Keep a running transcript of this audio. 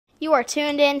You are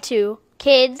tuned in to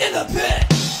Kids in the Pit.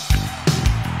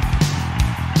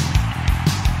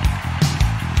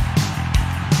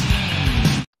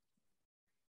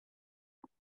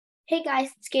 Hey guys,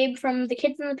 it's Gabe from the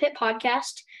Kids in the Pit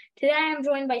podcast. Today I am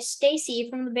joined by Stacy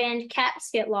from the band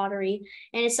Casket and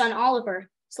his son Oliver.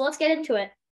 So let's get into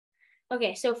it.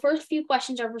 Okay, so first few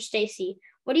questions are for Stacy.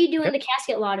 What do you do in the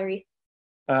Casket Lottery?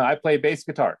 I play bass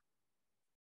guitar.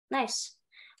 Nice.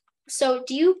 So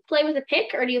do you play with a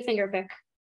pick or do you finger pick?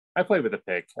 I play with a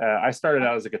pick. I started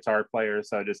out as a guitar player,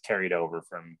 so I just carried over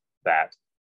from that.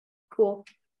 Cool.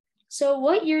 So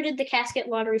what year did the Casket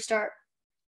Lottery start?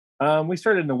 We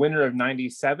started in the winter of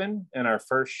 97, and our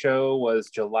first show was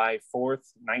July 4th,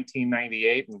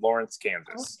 1998 in Lawrence,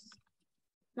 Kansas.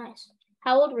 Oh, nice.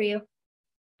 How old were you?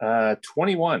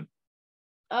 21.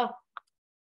 Oh.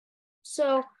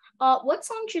 So what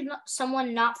song should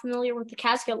someone not familiar with the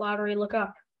Casket Lottery look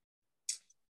up?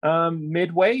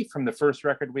 Midway from the first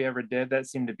record we ever did. That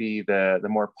seemed to be the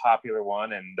more popular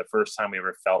one, and the first time we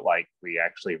ever felt like we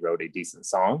actually wrote a decent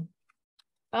song.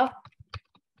 Oh,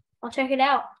 I'll check it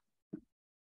out.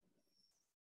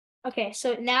 Okay,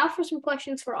 so now for some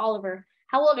questions for Oliver.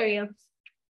 How old are you?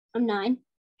 I'm 9.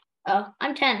 Oh,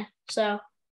 I'm 10. So,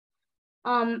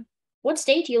 what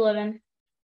state do you live in?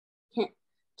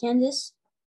 Kansas.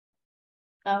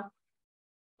 Oh,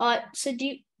 so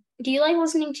do you like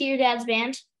listening to your dad's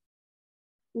band?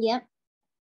 Yep.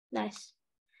 Nice.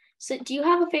 So, do you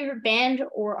have a favorite band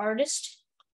or artist?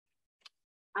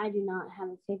 I do not have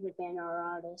a favorite band or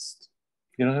artist.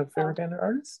 You don't have a favorite band or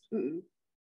artist? Mm-mm.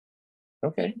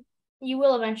 Okay. You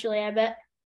will eventually, I bet.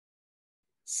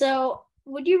 So,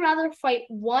 would you rather fight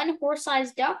one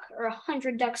horse-sized duck or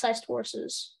 100 duck-sized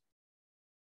horses?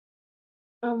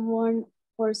 One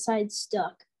horse-sized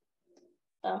duck.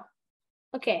 Oh.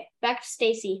 Okay, back to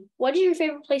Stacy. What is your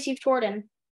favorite place you've toured in?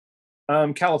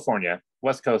 California.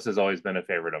 West Coast has always been a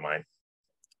favorite of mine.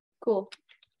 Cool.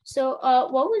 So,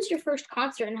 what was your first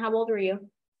concert and how old were you?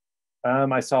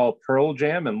 I saw Pearl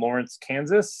Jam in Lawrence,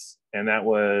 Kansas, and that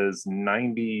was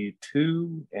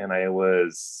 92, and I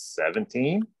was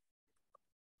 17.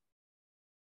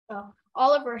 Oh,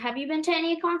 Oliver, have you been to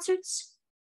any concerts?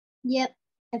 Yep,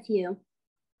 a few.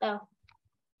 Oh.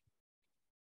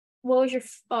 What was your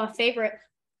favorite?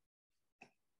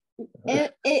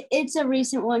 It's a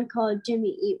recent one called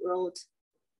Jimmy Eat World.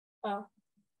 Oh.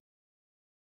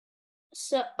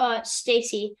 So,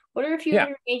 Stacy, what are a few of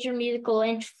your major musical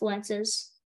influences?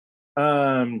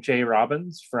 Jay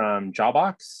Robbins from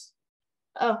Jawbox.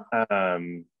 Oh.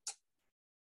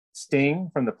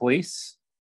 Sting from The Police.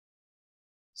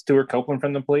 Stuart Copeland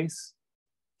from The Police.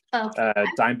 Oh.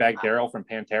 Dimebag Darrell from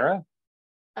Pantera.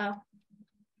 Oh.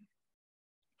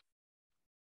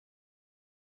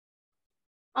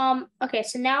 Okay,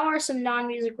 so now are some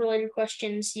non-music related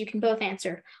questions you can both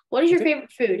answer. What is your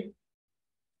favorite food?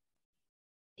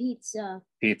 Pizza.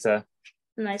 Pizza.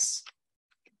 Nice.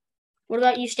 What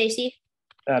about you, Stacy?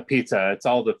 Pizza. It's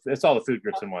all the food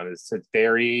groups in one. It's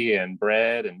dairy and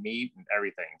bread and meat and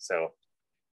everything. So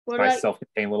it's my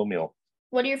self-contained little meal.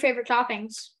 What are your favorite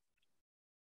toppings?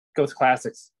 Go with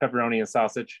classics: pepperoni and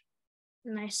sausage.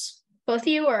 Nice. Both of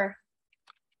you, or?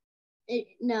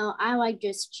 No, I like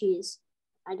just cheese.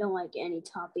 I don't like any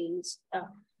toppings. Oh.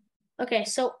 Okay,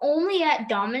 so only at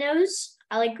Domino's,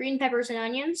 I like green peppers and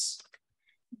onions.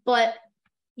 But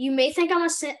you may think I'm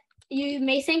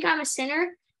a sinner,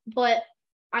 but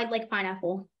I like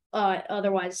pineapple.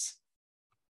 Otherwise.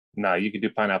 No, you can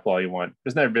do pineapple all you want.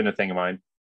 There's never been a thing of mine.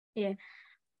 Yeah.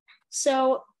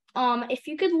 So, if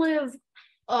you could live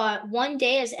one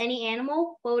day as any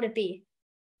animal, what would it be?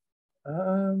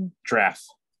 Giraffe.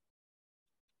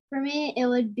 For me, it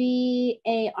would be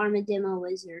a armadillo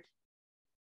lizard.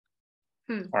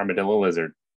 Armadillo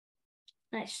lizard.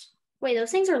 Nice. Wait,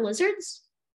 those things are lizards?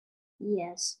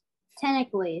 Yes.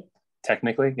 Technically,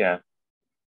 yeah.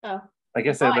 Oh. I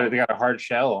guess they got a hard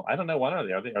shell. I don't know. What are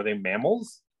they? Are they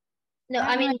mammals? No,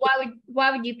 I mean,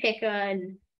 why would you pick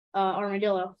an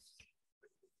armadillo?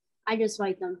 I just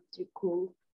like them. They're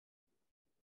cool.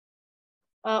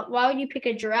 Why would you pick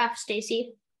a giraffe,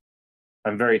 Stacy?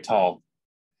 I'm very tall.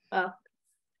 Oh.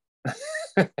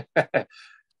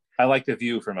 I like the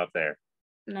view from up there.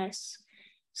 Nice.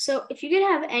 So if you could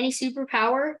have any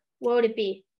superpower, what would it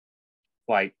be?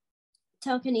 Flight.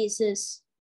 Telekinesis.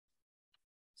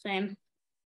 Same.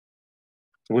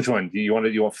 Which one? Do you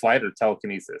want flight or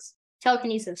telekinesis?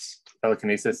 Telekinesis.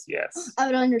 Telekinesis, yes. I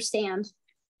would understand.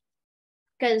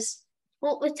 Because,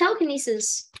 well, with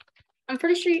telekinesis, I'm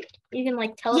pretty sure you can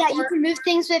like teleport. Yeah, you can move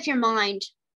things with your mind.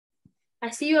 I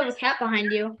see you have a cat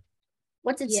behind you.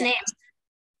 What's its name?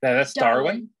 That's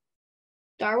Darwin.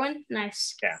 Darwin?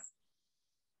 Nice. Yeah.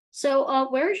 So,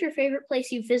 where is your favorite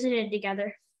place you visited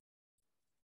together?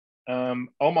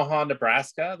 Omaha,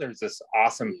 Nebraska. There's this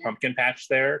awesome pumpkin patch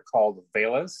there called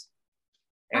Vela's.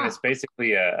 And it's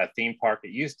basically a theme park.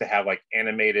 It used to have like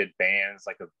animated bands,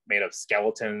 like made of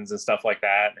skeletons and stuff like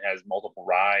that. It has multiple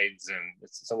rides, and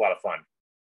it's a lot of fun.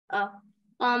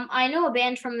 I know a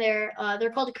band from there.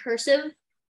 They're called Cursive.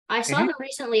 I saw them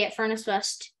recently at Furnace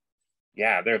Fest.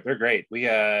 Yeah, they're great. We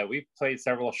played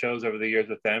several shows over the years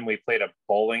with them. We played a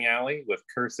bowling alley with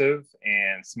Cursive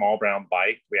and Small Brown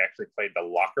Bike. We actually played the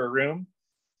locker room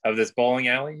of this bowling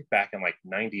alley back in like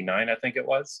 '99, I think it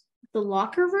was. The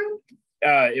locker room?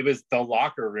 It was the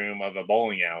locker room of a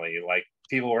bowling alley. Like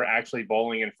people were actually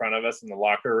bowling in front of us in the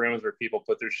locker rooms where people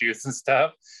put their shoes and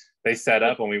stuff. They set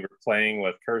up when we were playing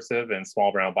with Cursive and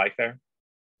Small Brown Bike there.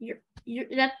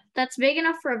 That's big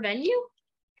enough for a venue?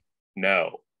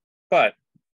 No, but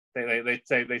they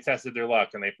tested their luck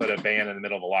and they put a band in the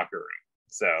middle of a locker room.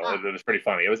 So it was pretty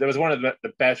funny. It was one of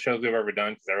the best shows we've ever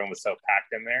done because everyone was so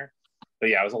packed in there.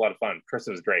 But yeah, it was a lot of fun.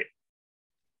 Cursive was great.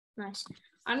 Nice.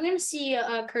 I'm gonna see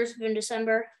Cursive in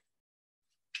December.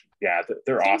 Yeah,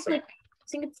 they're awesome. I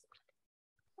think it's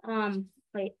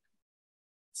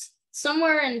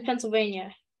somewhere in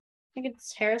Pennsylvania. I think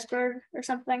it's Harrisburg or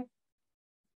something.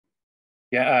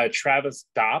 Yeah, Travis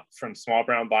Dopp from Small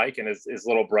Brown Bike and his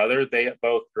little brother, they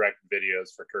both direct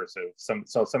videos for Cursive. Some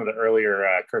of the earlier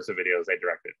Cursive videos they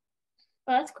directed.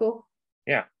 Oh, that's cool.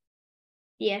 Yeah.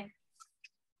 Yeah.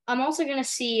 I'm also gonna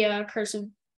see Cursive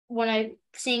when I'm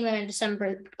seeing them in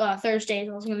December. Thursdays,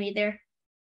 I was gonna be there.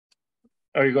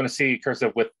 Oh, you're going to see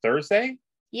Cursive with Thursday?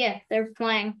 Yeah, they're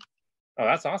playing. Oh,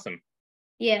 that's awesome.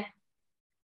 Yeah.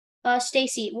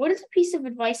 Stacy, what is a piece of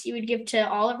advice you would give to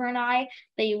Oliver and I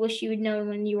that you wish you would know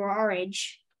when you were our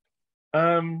age?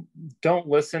 Don't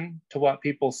listen to what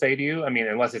people say to you. I mean,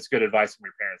 unless it's good advice from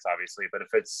your parents, obviously. But if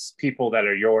it's people that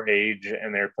are your age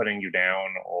and they're putting you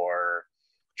down or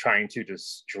trying to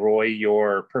destroy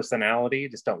your personality,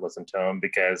 just don't listen to them,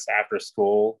 because after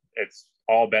school, it's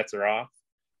all bets are off.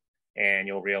 And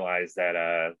you'll realize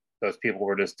that those people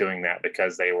were just doing that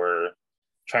because they were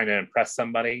trying to impress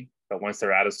somebody. But once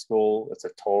they're out of school, it's a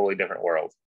totally different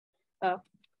world. Oh.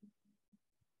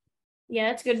 Yeah,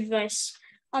 that's good advice.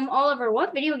 Oliver,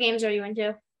 what video games are you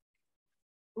into?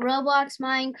 Roblox,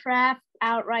 Minecraft,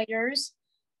 Outriders,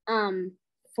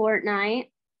 Fortnite,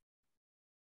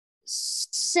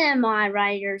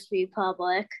 Semi-Riders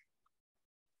Republic.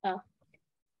 Oh.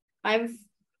 I've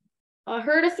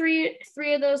heard of three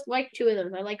of those, like two of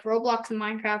those. I like Roblox and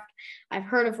Minecraft. I've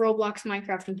heard of Roblox,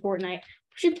 Minecraft, and Fortnite.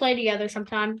 We should play together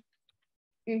sometime.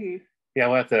 Mm-hmm. Yeah,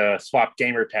 we'll have to swap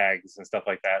gamer tags and stuff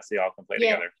like that so y'all can play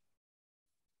together.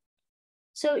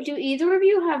 So do either of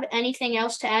you have anything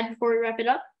else to add before we wrap it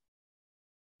up?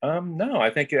 No, I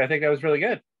think that was really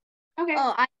good. Okay.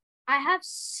 Oh, I have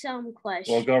some questions.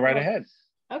 We'll go right ahead.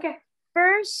 Okay.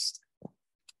 First,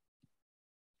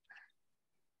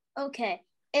 okay,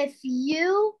 if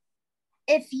you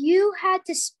had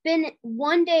to spend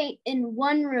one day in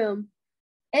one room,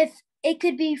 if it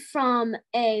could be from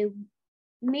a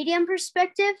medium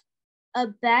perspective, a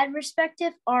bad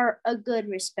perspective, or a good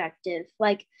perspective,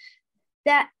 like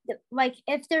that, like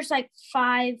if there's like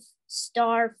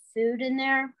 5-star food in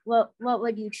there, what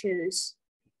would you choose?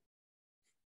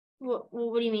 What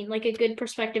do you mean? Like a good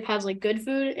perspective has like good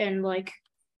food and like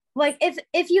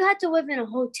if you had to live in a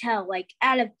hotel, like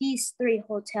out of these 3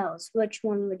 hotels, which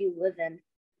one would you live in?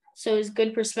 So is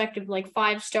good perspective like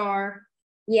 5-star?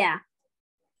 Yeah.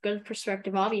 Good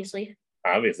perspective, obviously.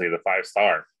 Obviously, the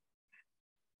 5-star.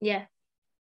 Yeah.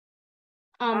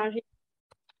 That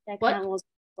what? kind of was a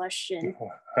question.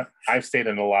 I've stayed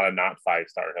in a lot of not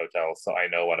 5-star hotels, so I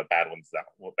know what bad one's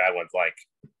like.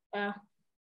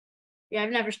 Yeah,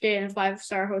 I've never stayed in a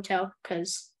 5-star hotel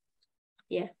because,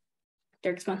 yeah,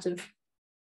 they're expensive.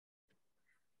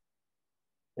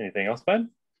 Anything else, bud?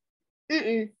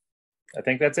 Mm-mm. I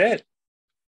think that's it.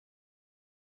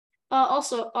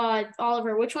 Also,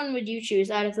 Oliver, which one would you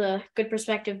choose out of the good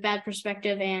perspective, bad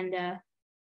perspective, and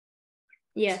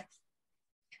yeah?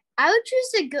 I would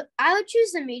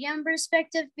choose the medium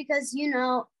perspective because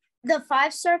the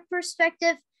 5-star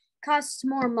perspective costs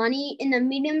more money, and the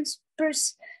medium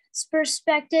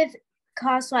perspective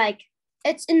costs like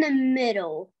it's in the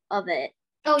middle of it.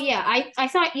 Oh yeah, I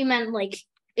thought you meant like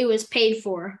it was paid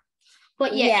for,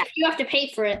 but yeah, if you have to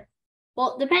pay for it.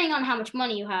 Well, depending on how much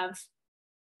money you have.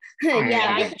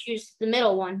 Yeah, I choose the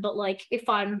middle one, but like if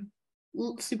I'm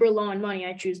super low on money,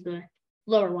 I choose the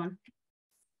lower one.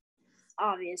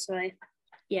 Obviously.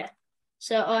 Yeah.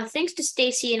 So thanks to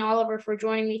Stacy and Oliver for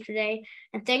joining me today,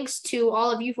 and thanks to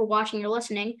all of you for watching or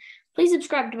listening. Please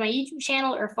subscribe to my YouTube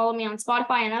channel or follow me on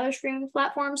Spotify and other streaming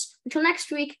platforms. Until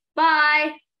next week,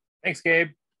 bye. Thanks, Gabe.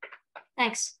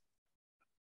 Thanks.